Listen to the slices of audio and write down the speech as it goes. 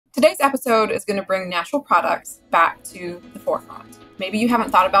Today's episode is going to bring natural products back to the forefront. Maybe you haven't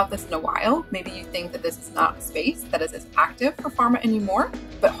thought about this in a while. Maybe you think that this is not a space that is as active for pharma anymore,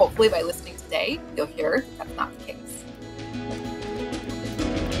 but hopefully by listening today, you'll hear that's not the case.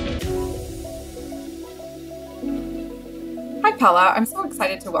 Hi, Pelle. I'm so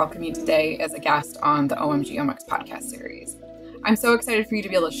excited to welcome you today as a guest on the omg OMx podcast series. I'm so excited for you to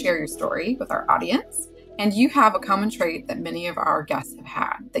be able to share your story with our audience. And you have a common trait that many of our guests have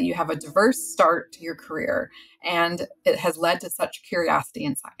had, that you have a diverse start to your career, and it has led to such curiosity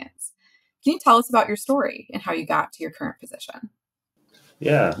in science. Can you tell us about your story and how you got to your current position?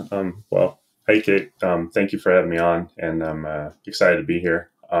 Yeah. Well, hey, Kate. Thank you for having me on, and I'm excited to be here.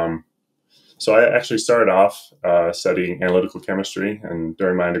 So I actually started off studying analytical chemistry, and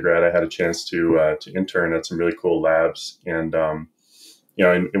during my undergrad, I had a chance to intern at some really cool labs. And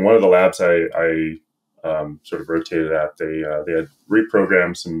in one of the labs I sort of rotated at, they had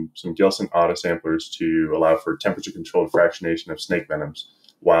reprogrammed some Gilson autosamplers to allow for temperature-controlled fractionation of snake venoms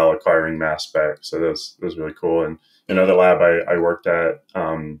while acquiring mass spec. So that was really cool. And another lab I worked at,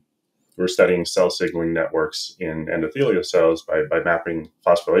 we were studying cell signaling networks in endothelial cells by mapping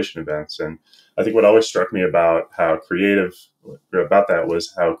phosphorylation events. And I think what always struck me about how creative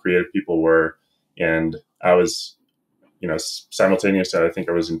people were. And I was, simultaneously, I think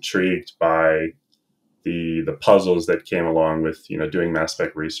I was intrigued by the puzzles that came along with, doing mass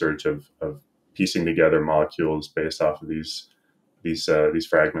spec research of piecing together molecules based off of these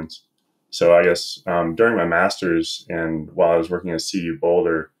fragments. So I guess during my master's and while I was working at CU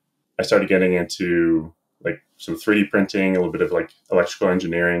Boulder, I started getting into like some 3D printing, a little bit of like electrical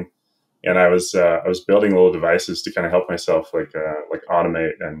engineering, and I was building little devices to kind of help myself like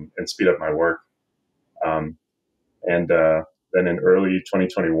automate and speed up my work. Then in early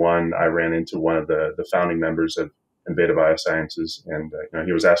 2021, I ran into one of the founding members of Enveda Biosciences, and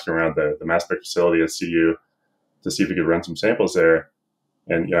he was asking around the mass spec facility at CU to see if he could run some samples there.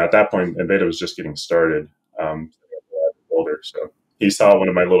 And at that point, Enveda was just getting started. Older, so he saw one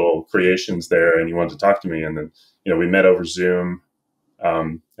of my little creations there, and he wanted to talk to me. And then we met over Zoom.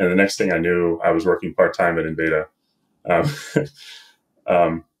 And the next thing I knew, I was working part time at Enveda.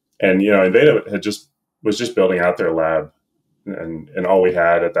 And Enveda was just building out their lab. And all we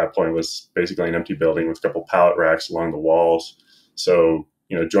had at that point was basically an empty building with a couple pallet racks along the walls. So,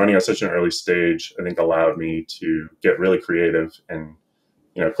 joining at such an early stage, I think allowed me to get really creative and,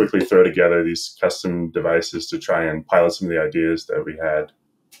 quickly throw together these custom devices to try and pilot some of the ideas that we had.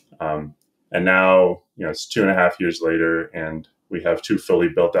 And now, it's 2.5 years later, and we have 2 fully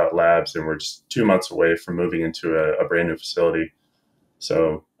built out labs, and we're just 2 months away from moving into a brand new facility.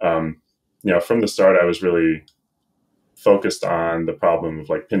 So, from the start, I was really focused on the problem of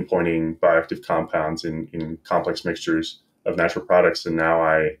like pinpointing bioactive compounds in complex mixtures of natural products. And now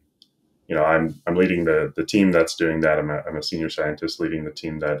I'm leading the team that's doing that. I'm a senior scientist leading the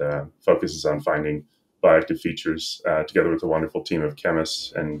team that focuses on finding bioactive features together with a wonderful team of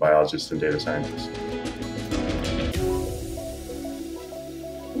chemists and biologists and data scientists.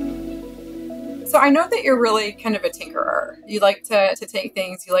 So I know that you're really kind of a tinkerer. You like to take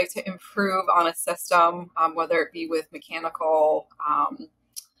things, you like to improve on a system, whether it be with mechanical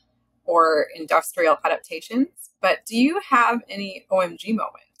or industrial adaptations. But do you have any OMG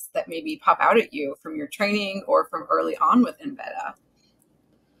moments that maybe pop out at you from your training or from early on with Enveda?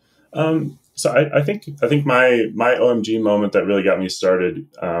 So I think my OMG moment that really got me started,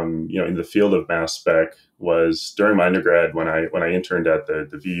 in the field of mass spec was during my undergrad when I interned at the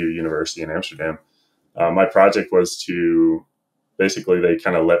VU University in Amsterdam. My project was to basically they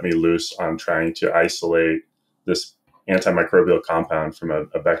kind of let me loose on trying to isolate this antimicrobial compound from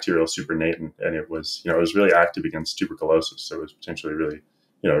a bacterial supernatant, and it was really active against tuberculosis, so it was potentially really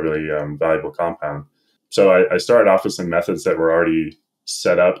valuable compound. So I started off with some methods that were already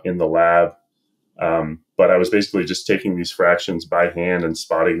set up in the lab. But I was basically just taking these fractions by hand and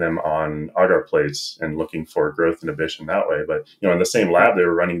spotting them on agar plates and looking for growth inhibition that way. But, in the same lab, they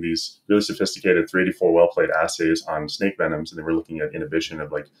were running these really sophisticated 384 well plate assays on snake venoms, and they were looking at inhibition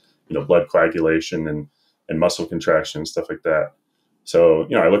of blood coagulation and muscle contraction and stuff like that. So,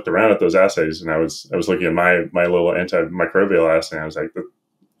 I looked around at those assays, and I was looking at my little antimicrobial assay, and I was like,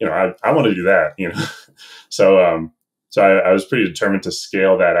 I want to do that, So I was pretty determined to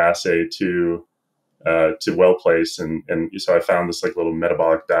scale that assay to well place, and so I found this like little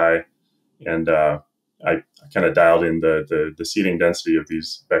metabolic dye, and I kind of dialed in the seeding density of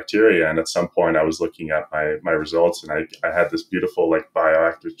these bacteria, and at some point I was looking at my results, and I had this beautiful like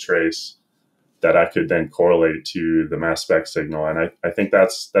bioactive trace that I could then correlate to the mass spec signal, and I think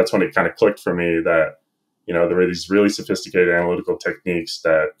that's when it kind of clicked for me that there were these really sophisticated analytical techniques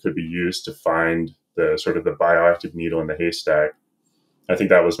that could be used to find the sort of the bioactive needle in the haystack. I think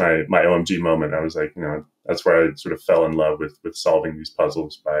that was my OMG moment. I was like, that's where I sort of fell in love with solving these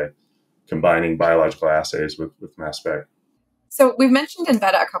puzzles by combining biological assays with mass spec. So we've mentioned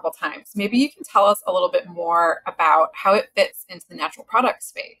Enveda a couple times. Maybe you can tell us a little bit more about how it fits into the natural product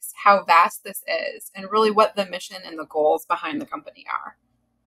space, how vast this is, and really what the mission and the goals behind the company are.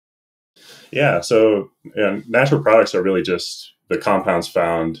 Yeah, so natural products are really just the compounds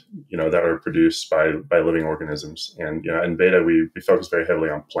found, that are produced by living organisms. And in Enveda, we focus very heavily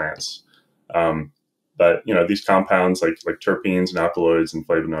on plants. But these compounds like terpenes and alkaloids and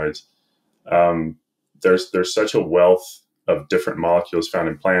flavonoids, there's such a wealth of different molecules found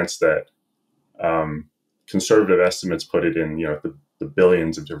in plants that conservative estimates put it in the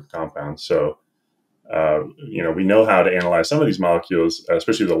billions of different compounds. So we know how to analyze some of these molecules,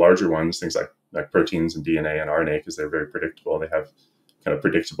 especially the larger ones, things like proteins and DNA and RNA, because they're very predictable. They have kind of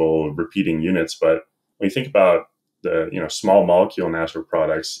predictable repeating units. But when you think about the small molecule natural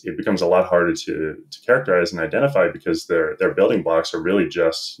products, it becomes a lot harder to characterize and identify, because their building blocks are really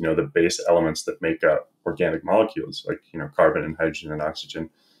just the base elements that make up organic molecules, like carbon and hydrogen and oxygen,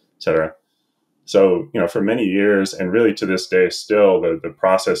 et cetera. So, for many years, and really to this day still, the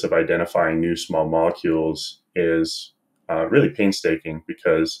process of identifying new small molecules is really painstaking,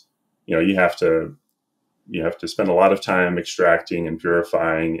 because you have to spend a lot of time extracting and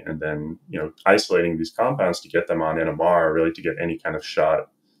purifying and then isolating these compounds to get them on NMR, really to get any kind of shot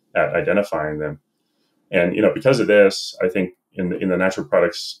at identifying them. And because of this, I think in the natural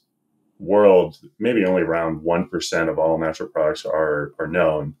products world, maybe only around 1% of all natural products are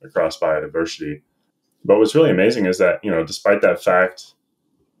known across biodiversity. But what's really amazing is that despite that fact,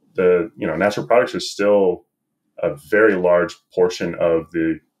 the natural products are still a very large portion of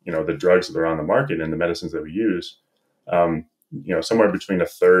the the drugs that are on the market and the medicines that we use. Somewhere between a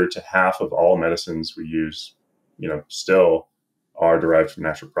third to half of all medicines we use, still are derived from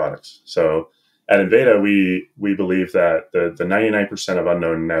natural products. So at Enveda, we believe that the 99% of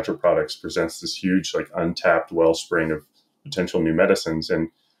unknown natural products presents this huge, untapped wellspring of potential new medicines. And,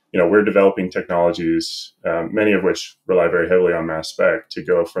 we're developing technologies, many of which rely very heavily on mass spec, to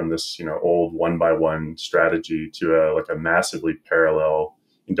go from this, old one-by-one strategy to a massively parallel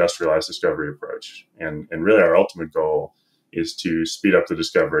industrialized discovery approach. And really our ultimate goal is to speed up the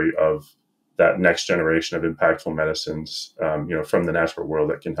discovery of that next generation of impactful medicines, from the natural world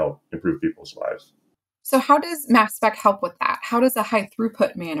that can help improve people's lives. So how does mass spec help with that? How does a high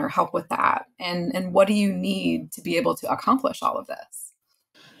throughput manner help with that? And what do you need to be able to accomplish all of this?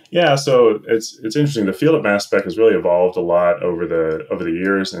 Yeah, so it's interesting. The field of mass spec has really evolved a lot over the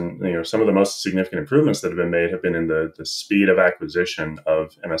years, and some of the most significant improvements that have been made have been in the speed of acquisition of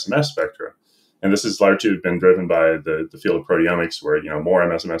MSMS spectra. And this has largely been driven by the field of proteomics, where more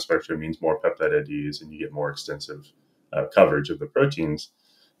MSMS spectra means more peptide IDs, and you get more extensive coverage of the proteins.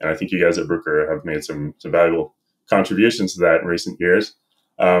 And I think you guys at Bruker have made some valuable contributions to that in recent years.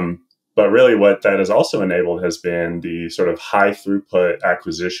 But really what that has also enabled has been the sort of high throughput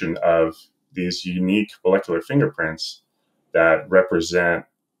acquisition of these unique molecular fingerprints that represent,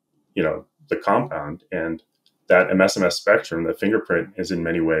 the compound. And that MSMS spectrum, the fingerprint, is in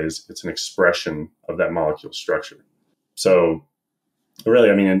many ways, it's an expression of that molecule structure. So really,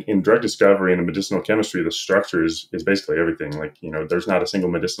 in drug discovery and in medicinal chemistry, the structure is basically everything. There's not a single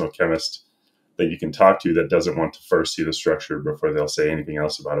medicinal chemist that you can talk to that doesn't want to first see the structure before they'll say anything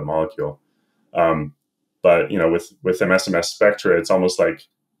else about a molecule. But with MSMS spectra, it's almost like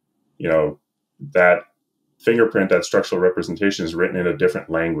that fingerprint, that structural representation, is written in a different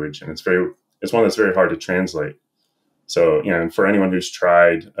language, and it's one that's very hard to translate. So and for anyone who's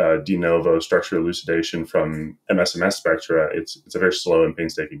tried de novo structural elucidation from MSMS spectra, it's a very slow and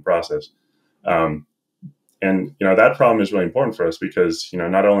painstaking process. And that problem is really important for us, because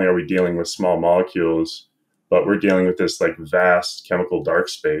not only are we dealing with small molecules, but we're dealing with this vast chemical dark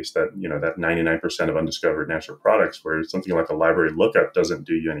space that that 99% of undiscovered natural products, where something like a library lookup doesn't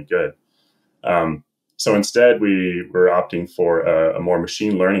do you any good. So instead, we're opting for a more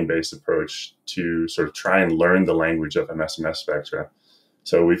machine learning based approach to sort of try and learn the language of MSMS spectra.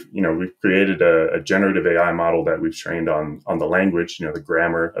 So we've created a generative AI model that we've trained on the language, the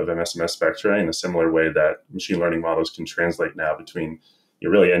grammar of MSMS spectra, in a similar way that machine learning models can translate now between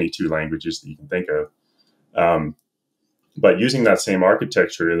really any two languages that you can think of. But using that same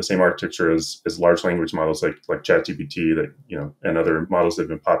architecture, as large language models like ChatGPT, that and other models that have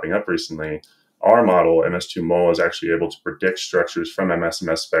been popping up recently, our model MS2Mol is actually able to predict structures from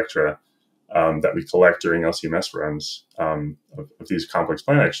MSMS spectra that we collect during LCMS runs of these complex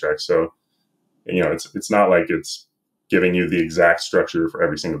plant extracts. So it's not like it's giving you the exact structure for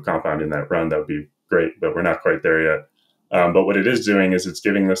every single compound in that run. That would be great, but we're not quite there yet. But what it is doing is it's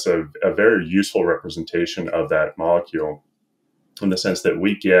giving us a very useful representation of that molecule, in the sense that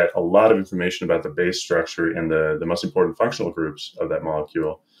we get a lot of information about the base structure and the most important functional groups of that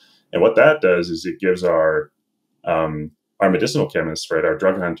molecule. And what that does is it gives our medicinal chemists, right, our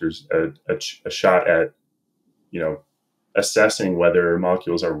drug hunters, a shot at, assessing whether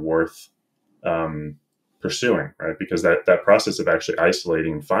molecules are worth pursuing, right? Because that process of actually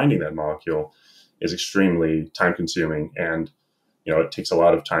isolating and finding that molecule is extremely time consuming, and it takes a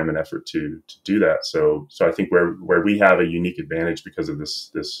lot of time and effort to do that. So I think where we have a unique advantage because of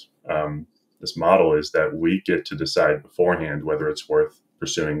this model is that we get to decide beforehand whether it's worth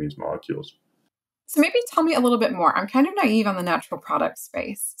pursuing these molecules. So maybe tell me a little bit more. I'm kind of naive on the natural product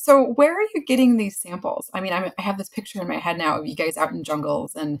space. So where are you getting these samples? I mean, I have this picture in my head now of you guys out in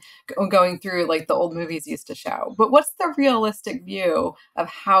jungles and going through like the old movies used to show. But what's the realistic view of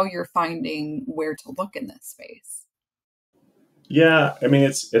how you're finding where to look in this space? Yeah, I mean,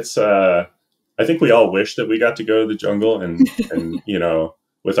 it's. I think we all wish that we got to go to the jungle and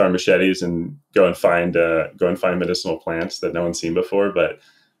with our machetes and go and find medicinal plants that no one's seen before. But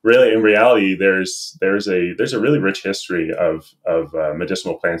really, in reality, there's a really rich history of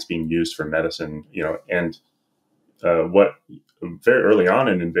medicinal plants being used for medicine. And what very early on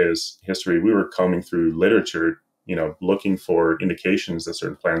in Enveda's history, we were combing through literature, looking for indications that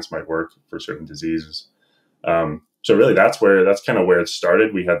certain plants might work for certain diseases. So really, that's kind of where it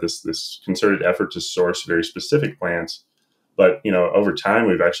started. We had this concerted effort to source very specific plants, but over time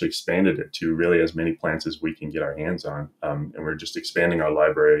we've actually expanded it to really as many plants as we can get our hands on, and we're just expanding our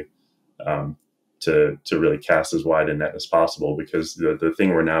library to really cast as wide a net as possible. Because the thing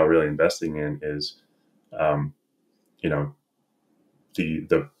we're now really investing in is,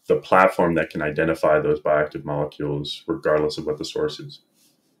 the platform that can identify those bioactive molecules regardless of what the source is.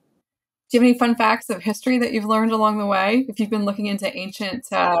 Do you have any fun facts of history that you've learned along the way? If you've been looking into ancient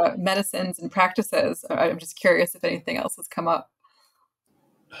medicines and practices, I'm just curious if anything else has come up.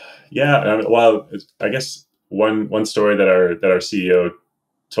 Yeah, well, I guess one story that our CEO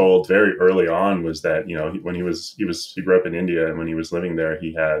told very early on was that when he grew up in India, and when he was living there,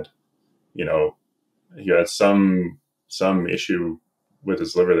 he had some issue with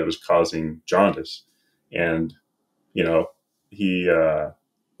his liver that was causing jaundice, and he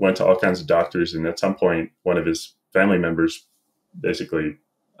went to all kinds of doctors, and at some point, one of his family members basically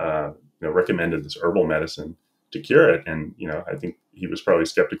recommended this herbal medicine to cure it. And I think he was probably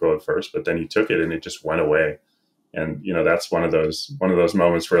skeptical at first, but then he took it and it just went away. And that's one of those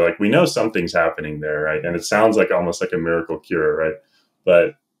moments where, like, we know something's happening there, right? And it sounds like almost like a miracle cure, right?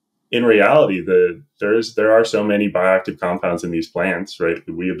 But in reality, there are so many bioactive compounds in these plants, right?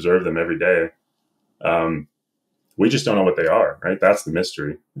 We observe them every day. We just don't know what they are, right? That's the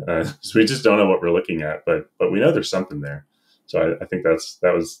mystery. So we just don't know what we're looking at, but we know there's something there. So I think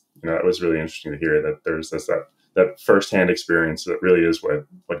that was really interesting to hear that there's that firsthand experience that really is what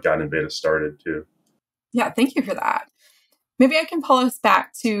got Enveda started too. Yeah, thank you for that. Maybe I can pull us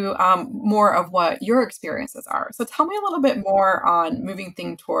back to more of what your experiences are. So tell me a little bit more on moving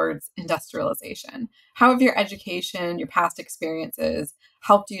things towards industrialization. How have your education, your past experiences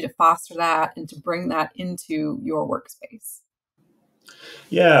helped you to foster that and to bring that into your workspace?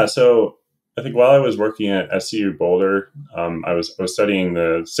 Yeah, so I think while I was working at SCU Boulder, I was studying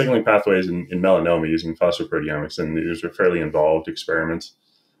the signaling pathways in melanoma using phosphoproteomics, and these were fairly involved experiments.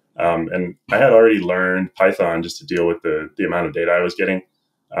 And I had already learned Python just to deal with the amount of data I was getting.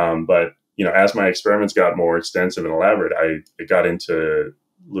 But as my experiments got more extensive and elaborate, I got into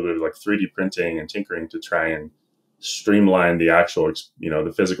a little bit of like 3D printing and tinkering to try and streamline the actual,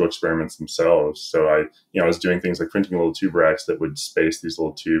 the physical experiments themselves. So I was doing things like printing little tube racks that would space these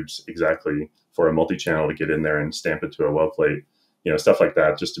little tubes exactly for a multi-channel to get in there and stamp it to a well plate, stuff like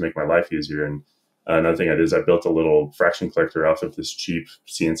that, just to make my life easier. And another thing I did is I built a little fraction collector off of this cheap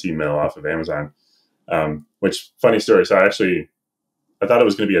CNC mill off of Amazon, which, funny story. So I thought it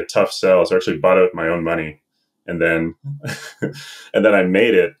was going to be a tough sell. So I actually bought it with my own money. And then, and then I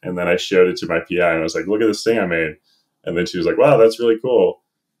made it, and then I showed it to my PI, and I was like, "Look at this thing I made." And then she was like, "Wow, that's really cool."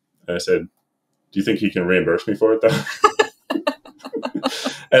 And I said, "Do you think he can reimburse me for it, though?"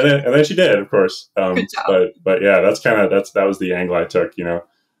 and then she did, of course. Good job. But yeah, that was the angle I took,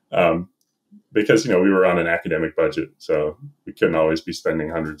 because we were on an academic budget, so we couldn't always be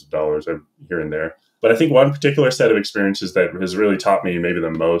spending hundreds of dollars here and there. But I think one particular set of experiences that has really taught me maybe the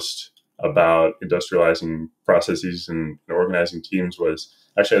most about industrializing processes and organizing teams was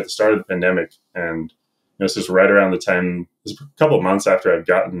actually at the start of the pandemic. And this is right around the time, it was a couple of months after I'd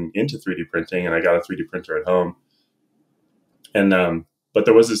gotten into 3D printing, and I got a 3D printer at home. And but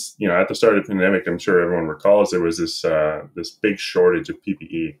there was this, at the start of the pandemic, I'm sure everyone recalls, there was this big shortage of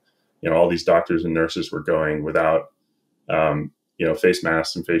PPE. All these doctors and nurses were going without face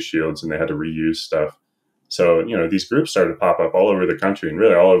masks and face shields, and they had to reuse stuff. So these groups started to pop up all over the country and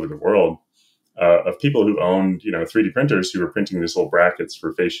really all over the world, of people who owned 3D printers who were printing these little brackets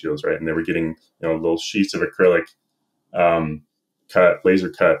for face shields, right? And they were getting little sheets of acrylic laser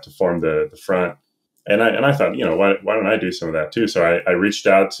cut to form the front. And I thought, why don't I do some of that too? So I reached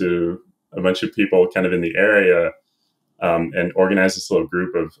out to a bunch of people kind of in the area, and organized this little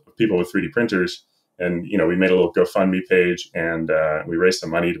group of people with 3D printers. And we made a little GoFundMe page, and we raised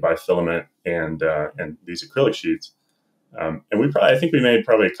some money to buy filament and these acrylic sheets. And I think we made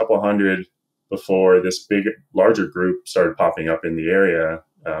probably a couple hundred before this larger group started popping up in the area,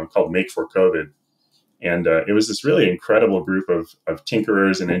 called Make for COVID. And it was this really incredible group of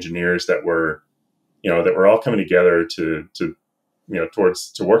tinkerers and engineers that were all coming together to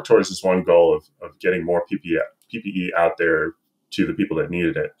work towards this one goal of getting more PPE out there to the people that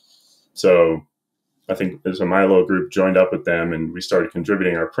needed it. So I think my little group joined up with them, and we started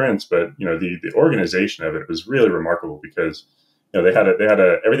contributing our prints. But the organization of it was really remarkable, because they had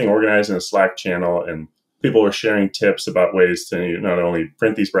everything organized in a Slack channel, and people were sharing tips about ways to not only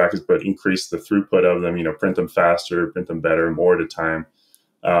print these brackets but increase the throughput of them. Print them faster, print them better, more at a time.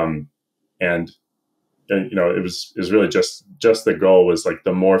 And it was really just the goal was like,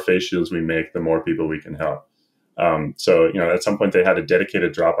 the more face shields we make, the more people we can help. So at some point they had a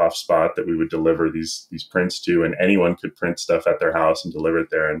dedicated drop-off spot that we would deliver these prints to, and anyone could print stuff at their house and deliver it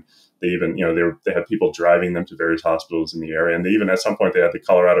there. And they even, they had people driving them to various hospitals in the area. And they even, at some point, they had the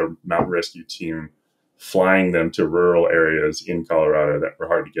Colorado Mountain Rescue Team flying them to rural areas in Colorado that were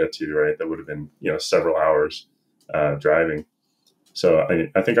hard to get to, right? That would have been, several hours driving. So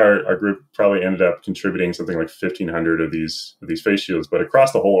I think our group probably ended up contributing something like 1,500 of these face shields, but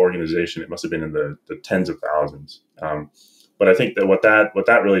across the whole organization, it must have been in the tens of thousands. But I think that what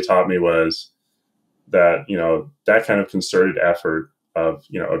that really taught me was that that kind of concerted effort of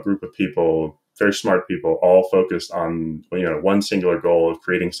a group of people, very smart people, all focused on one singular goal of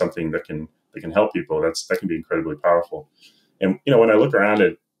creating something that can help people. That can be incredibly powerful. And when I look around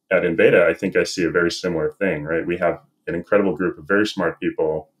at Enveda, I think I see a very similar thing, right? We have an incredible group of very smart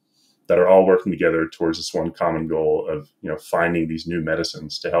people that are all working together towards this one common goal of finding these new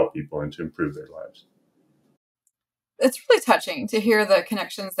medicines to help people and to improve their lives. It's really touching to hear the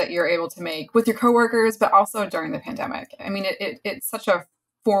connections that you're able to make with your coworkers, but also during the pandemic. I mean, it's such a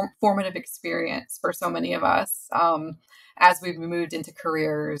formative experience for so many of us, as we've moved into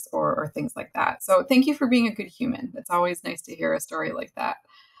careers or things like that. So thank you for being a good human. It's always nice to hear a story like that.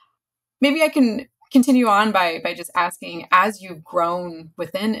 Maybe I can continue on by just asking, as you've grown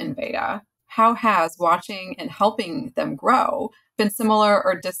within Enveda, how has watching and helping them grow been similar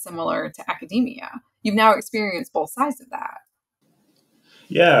or dissimilar to academia? You've now experienced both sides of that.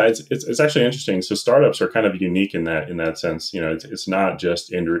 Yeah, it's actually interesting. So startups are kind of unique in that sense. It's not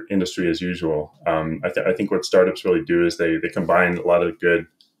just industry as usual. I think what startups really do is they combine a lot of good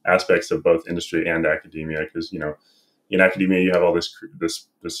aspects of both industry and academia, because in academia, you have all this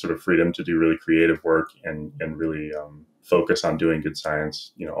sort of freedom to do really creative work and really focus on doing good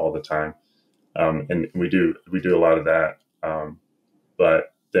science, all the time. And we do a lot of that. But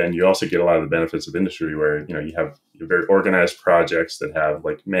then you also get a lot of the benefits of industry, where you have very organized projects that have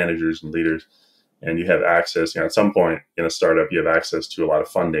like managers and leaders, and you have access. At some point in a startup, you have access to a lot of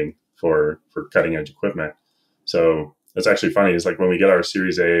funding for cutting edge equipment. So it's actually funny. It's like when we get our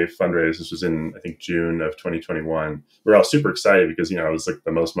Series A fundraise, this was in, I think, June of 2021. We're all super excited because, it was like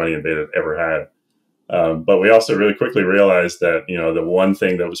the most money Enveda ever had. But we also really quickly realized that, the one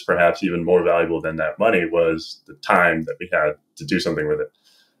thing that was perhaps even more valuable than that money was the time that we had to do something with it.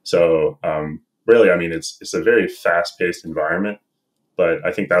 So really, I mean, it's a very fast-paced environment, but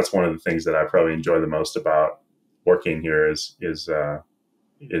I think that's one of the things that I probably enjoy the most about working here is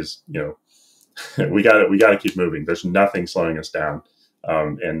we got to keep moving. There's nothing slowing us down,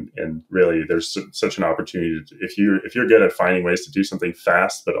 and really, there's such an opportunity if you're good at finding ways to do something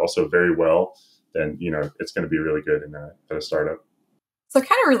fast but also very well, then it's going to be really good at a startup. So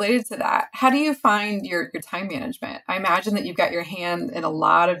kind of related to that, how do you find your time management? I imagine that you've got your hand in a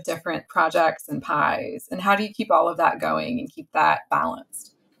lot of different projects and pies, and how do you keep all of that going and keep that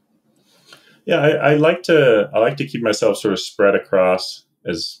balanced? Yeah, I like to keep myself sort of spread across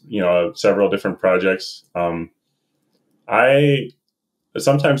several different projects.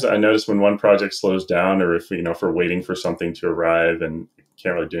 Sometimes I notice when one project slows down, or if we're waiting for something to arrive and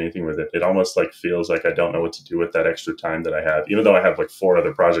can't really do anything with it. It almost like feels like I don't know what to do with that extra time that I have, even though I have like 4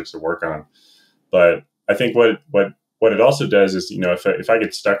 other projects to work on. But I think what it also does is, if I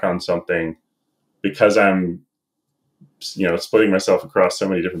get stuck on something because I'm, splitting myself across so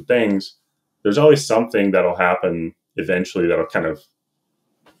many different things, there's always something that'll happen eventually that'll kind of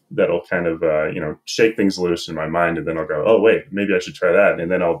shake things loose in my mind, and then I'll go, oh wait, maybe I should try that,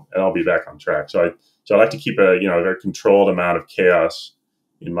 and then I'll be back on track. So I like to keep a very controlled amount of chaos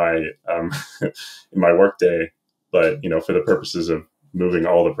in my in my workday, but for the purposes of moving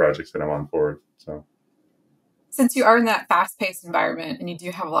all the projects that I'm on forward. So since you are in that fast-paced environment and you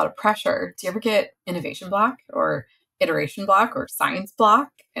do have a lot of pressure, do you ever get innovation block or iteration block or science block?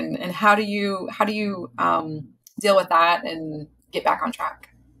 And how do you deal with that and get back on track?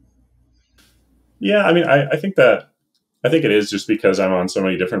 Yeah, I mean, I think it is just because I'm on so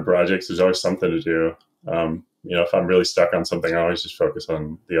many different projects. There's always something to do. If I'm really stuck on something, I always just focus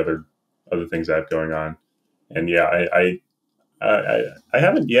on the other things I have going on. And yeah, I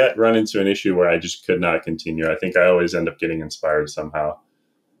haven't yet run into an issue where I just could not continue. I think I always end up getting inspired somehow.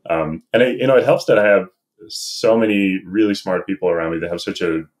 It helps that I have so many really smart people around me that have such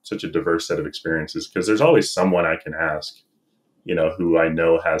a diverse set of experiences, because there's always someone I can ask, who I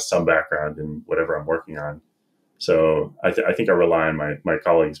know has some background in whatever I'm working on. So I think I rely on my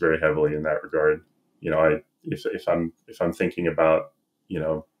colleagues very heavily in that regard. If I'm thinking about,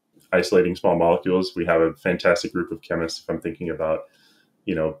 isolating small molecules, we have a fantastic group of chemists. If I'm thinking about,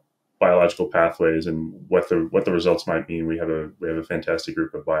 biological pathways and what the results might mean, we have a fantastic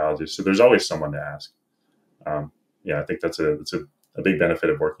group of biologists. So there's always someone to ask. I think that's a big benefit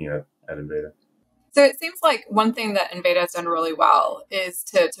of working at Enveda. So it seems like one thing that Enveda has done really well is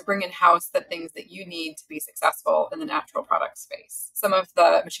to bring in-house the things that you need to be successful in the natural product space. Some of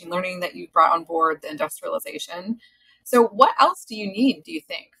the machine learning that you brought on board, the industrialization. So what else do you need, do you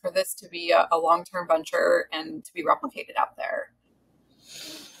think, for this to be a long-term venture and to be replicated out there?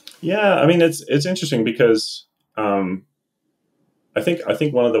 Yeah, I mean, it's interesting because I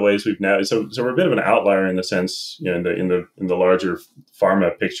think one of the ways we've now, so we're a bit of an outlier in the sense, in the larger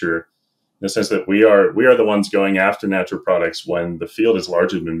pharma picture, in the sense that we are the ones going after natural products when the field has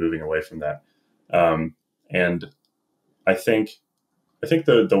largely been moving away from that. And I think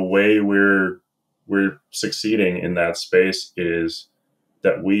the way we're succeeding in that space is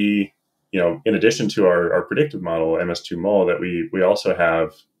that we, in addition to our predictive model, MS2Mol, that we also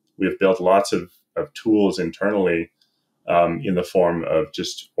have built lots of tools internally, in the form of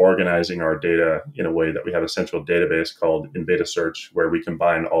just organizing our data in a way that we have a central database called Enveda Search, where we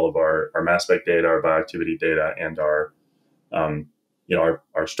combine all of our mass spec data, our bioactivity data, and our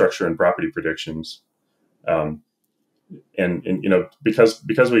structure and property predictions.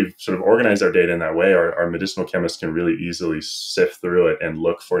 Because we've sort of organized our data in that way, our medicinal chemists can really easily sift through it and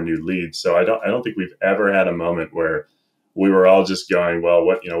look for new leads. So I don't think we've ever had a moment where we were all just going, well,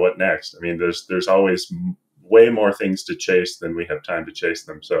 what next? I mean, there's always way more things to chase than we have time to chase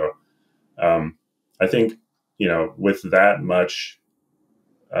them. So I think, with that much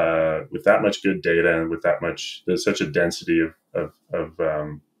good data and there's such a density of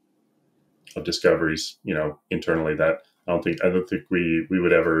discoveries, internally, that I don't think we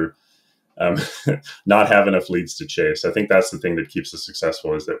would ever not have enough leads to chase. I think that's the thing that keeps us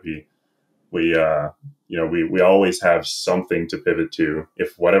successful, is that we always have something to pivot to.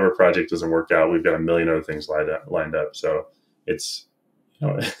 If whatever project doesn't work out, we've got a million other things lined up. So it's,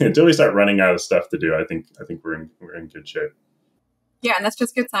 until we start running out of stuff to do, I think we're in good shape. Yeah, and that's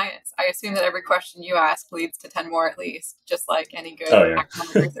just good science. I assume that every question you ask leads to 10 more at least, just like any good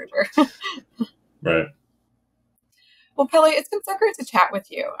academic researcher. Right. Well, Pelle, it's been so great to chat with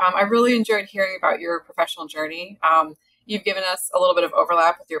you. I really enjoyed hearing about your professional journey. You've given us a little bit of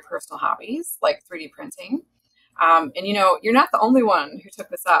overlap with your personal hobbies, like 3D printing. And you're not the only one who took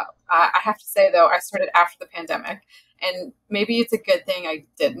this up. I have to say, though, I started after the pandemic, and maybe it's a good thing I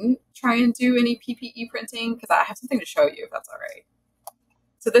didn't try and do any PPE printing, because I have something to show you, if that's all right.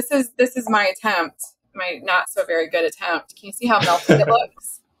 So this is my attempt, my not so very good attempt. Can you see how melted it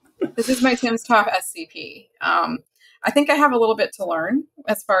looks? This is my Tim's Top SCP. I think I have a little bit to learn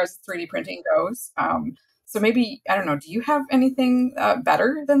as far as 3D printing goes. So maybe, I don't know, do you have anything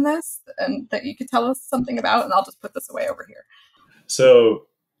better than this and that you could tell us something about? And I'll just put this away over here. So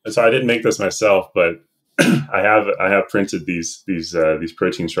I didn't make this myself, but I have printed these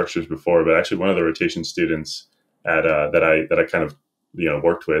protein structures before. But actually, one of the rotation students that I kind of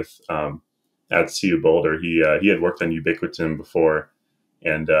worked with at CU Boulder, he had worked on ubiquitin before,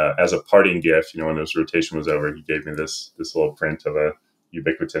 and as a parting gift, when his rotation was over, he gave me this little print of a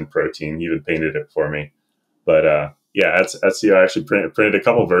ubiquitin protein. He even painted it for me. But yeah, at CI, I actually printed a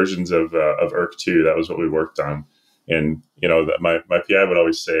couple versions of ERK2. That was what we worked on. And, my PI would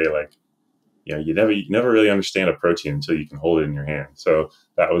always say, like, you never really understand a protein until you can hold it in your hand. So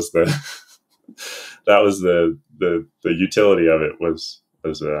that was the, the utility of it was,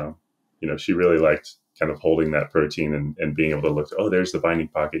 she really liked kind of holding that protein and being able to look, oh, there's the binding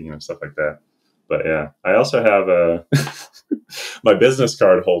pocket, stuff like that. But yeah, I also have my business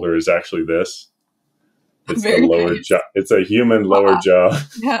card holder is actually this. It's Very the lower nice. jaw. It's a human lower jaw.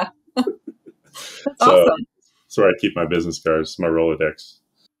 Yeah. That's So awesome. that's where I keep my business cards, my Rolodex.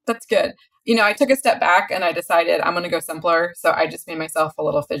 That's good. I took a step back and I decided I'm going to go simpler. So I just made myself a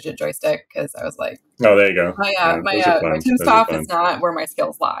little fidget joystick because I was like, oh, there you go. my timsTOF is not where my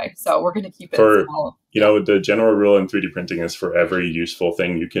skills lie. So we're going to keep it small. The general rule in 3D printing is for every useful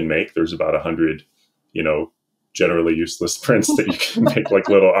thing you can make, there's about 100, generally useless prints that you can make, like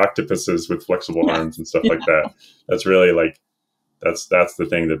little octopuses with flexible arms and stuff like that. That's really that's the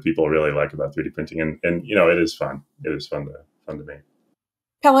thing that people really like about 3D printing. And it is fun. It is fun to make.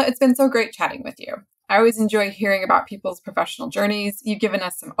 Pelle, it's been so great chatting with you. I always enjoy hearing about people's professional journeys. You've given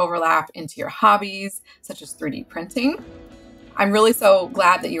us some overlap into your hobbies, such as 3D printing. I'm really so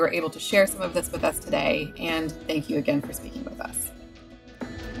glad that you were able to share some of this with us today, and thank you again for speaking with us.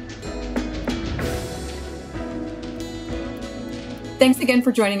 Thanks again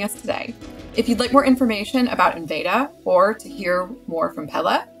for joining us today. If you'd like more information about Enveda or to hear more from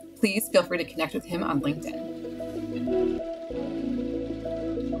Pelle, please feel free to connect with him on LinkedIn.